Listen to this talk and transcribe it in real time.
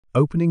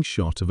Opening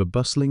shot of a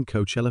bustling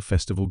Coachella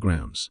festival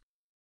grounds.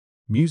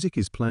 Music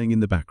is playing in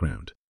the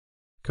background.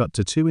 Cut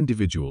to two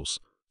individuals,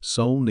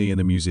 Solène and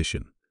a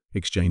musician,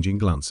 exchanging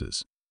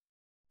glances.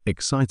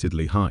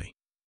 Excitedly, hi.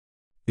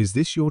 Is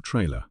this your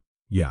trailer?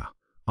 Yeah,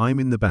 I'm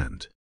in the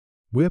band.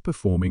 We're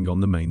performing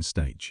on the main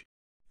stage.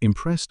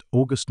 Impressed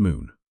August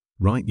moon,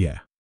 right?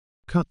 Yeah.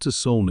 Cut to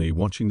Solène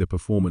watching the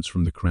performance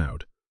from the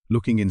crowd,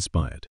 looking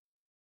inspired.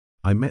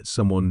 I met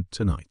someone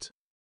tonight.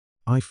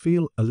 I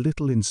feel a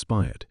little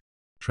inspired.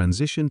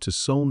 Transition to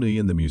Solène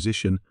and the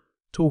musician,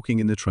 talking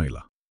in the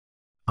trailer.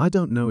 I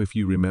don't know if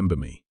you remember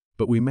me,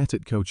 but we met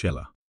at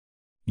Coachella.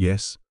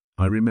 Yes,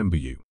 I remember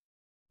you.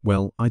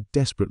 Well, I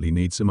desperately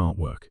need some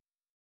artwork.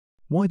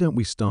 Why don't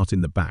we start in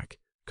the back?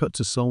 Cut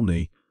to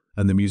Solène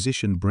and the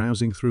musician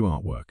browsing through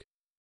artwork.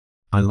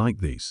 I like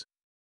these.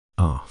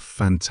 Ah,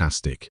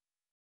 fantastic.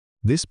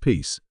 This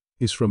piece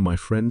is from my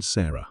friend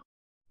Sarah.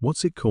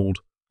 What's it called?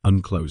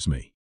 Unclose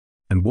Me.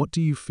 And what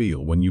do you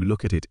feel when you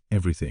look at it?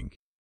 Everything.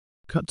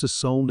 Cut to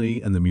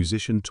Solène and the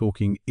musician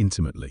talking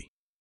intimately.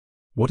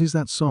 What is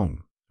that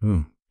song?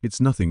 It's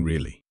nothing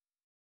really.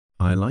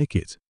 I like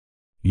it.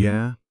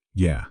 Yeah.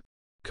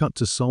 Cut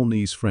to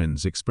Solène's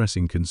friends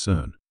expressing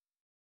concern.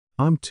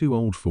 I'm too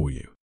old for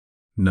you.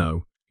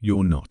 No,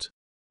 you're not.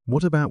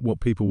 What about what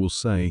people will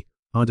say?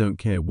 I don't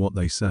care what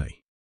they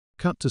say.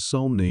 Cut to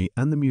Solène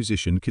and the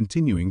musician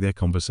continuing their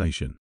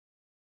conversation.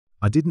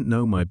 I didn't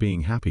know my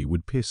being happy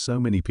would piss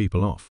so many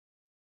people off.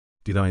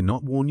 Did I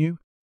not warn you?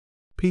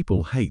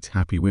 People hate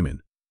happy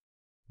women.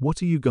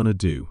 What are you gonna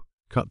do?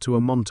 Cut to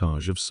a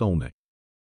montage of Solène.